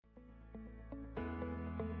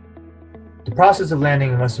The process of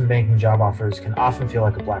landing investment banking job offers can often feel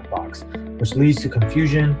like a black box, which leads to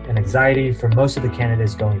confusion and anxiety for most of the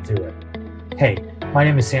candidates going through it. Hey, my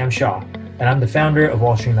name is Sam Shaw, and I'm the founder of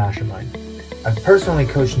Wall Street Mastermind. I've personally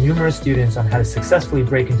coached numerous students on how to successfully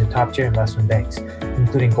break into top-tier investment banks,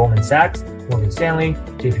 including Goldman Sachs, Morgan Stanley,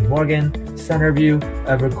 JP Morgan, Centerview,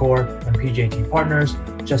 Evercore, and PJT Partners,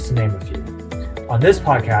 just to name a few. On this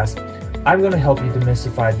podcast, I'm going to help you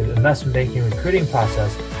demystify the investment banking recruiting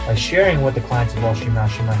process by sharing what the clients of Wall Street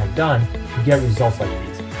Mastermind have done to get results like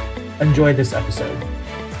these. Enjoy this episode.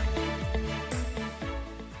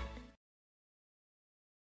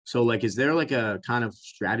 So is there a kind of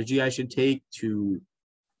strategy I should take to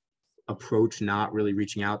approach not really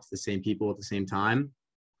reaching out to the same people at the same time?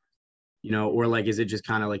 Or is it just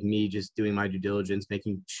kind of me just doing my due diligence,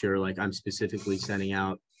 making sure I'm specifically sending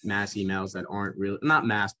out mass emails that aren't really, not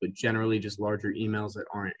mass, but generally just larger emails that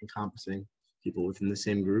aren't encompassing people within the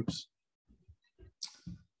same groups?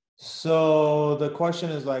 So the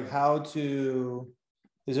question is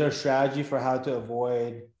is there a strategy for how to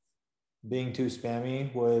avoid being too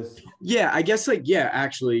spammy with? Yeah, I guess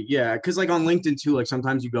actually. Because on LinkedIn too,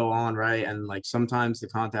 sometimes you go on, right? And sometimes the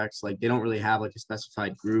contacts, they don't really have a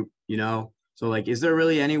specified group, So is there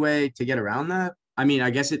really any way to get around that? I mean,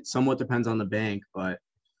 I guess it somewhat depends on the bank, but.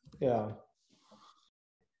 Yeah.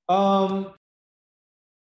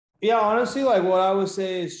 Yeah, honestly, what I would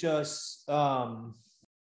say is just,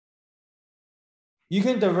 you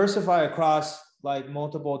can diversify across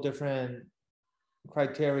multiple different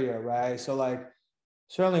criteria, right? So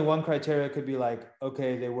certainly one criteria could be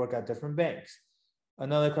okay, they work at different banks.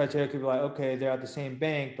 Another criteria could be okay, they're at the same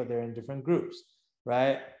bank, but they're in different groups,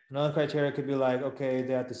 right? Another criteria could be okay,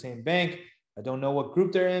 they're at the same bank. I don't know what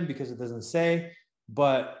group they're in because it doesn't say,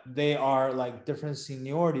 but they are different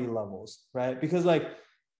seniority levels, right? Because an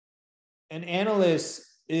analyst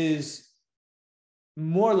is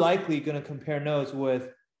more likely going to compare notes with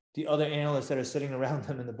the other analysts that are sitting around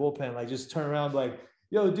them in the bullpen. Just turn around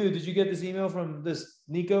yo, dude, did you get this email from this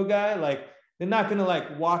Nico guy? They're not going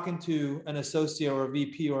to walk into an associate or a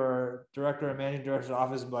VP or a director or managing director's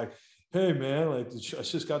office and be hey man, I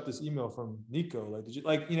just got this email from Nico. Did you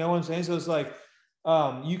you know what I'm saying? So it's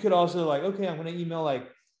you could also okay, I'm going to email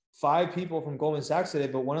 5 people from Goldman Sachs today,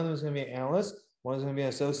 but one of them is going to be an analyst, one's going to be an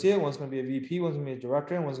associate, one's going to be a VP, one's going to be a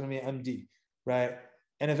director, and one's going to be an MD, right?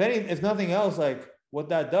 And if nothing else, what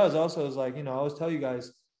that does also is I always tell you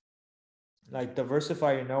guys,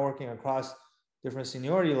 diversify your networking across different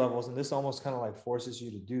seniority levels, and this almost kind of forces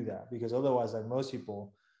you to do that, because otherwise, most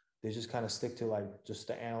people, they just kind of stick to just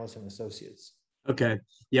the analysts and associates. Okay,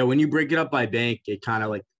 yeah. When you break it up by bank, it kind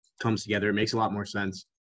of comes together. It makes a lot more sense.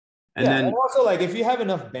 And then and also if you have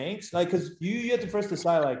enough banks, because you have to first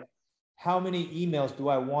decide how many emails do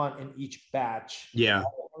I want in each batch? Yeah.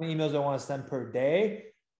 How many emails do I want to send per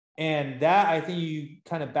day? And that I think you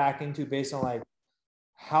kind of back into based on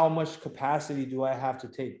how much capacity do I have to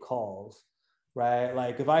take calls, right?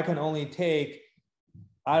 If I can only take,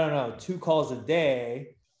 2 calls a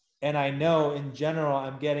day, and I know in general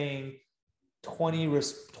I'm getting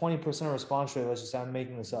 20% response rate, let's just say I'm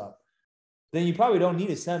making this up, then you probably don't need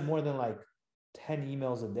to send more than 10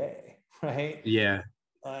 emails a day, right? Yeah.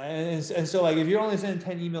 And so if you're only sending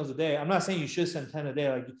 10 emails a day, I'm not saying you should send 10 a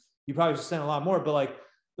day. You probably should send a lot more, but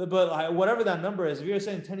whatever that number is, if you're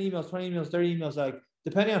sending 10 emails, 20 emails, 30 emails,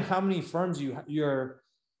 depending on how many firms you're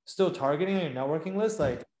still targeting on your networking list,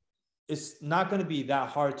 it's not going to be that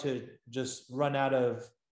hard to just run out of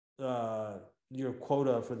your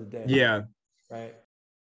quota for the day. Yeah. Right.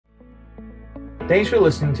 Thanks for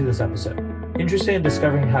listening to this episode. Interested in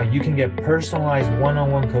discovering how you can get personalized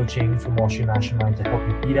one-on-one coaching from Wall Street Mastermind to help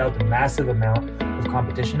you beat out the massive amount of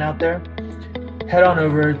competition out there? Head on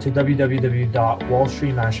over to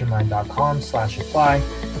www.wallstreetmastermind.com/apply,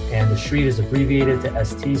 and the street is abbreviated to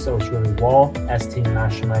ST, so it's really wall,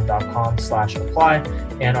 stmastermind.com/apply,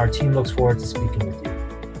 and our team looks forward to speaking with you.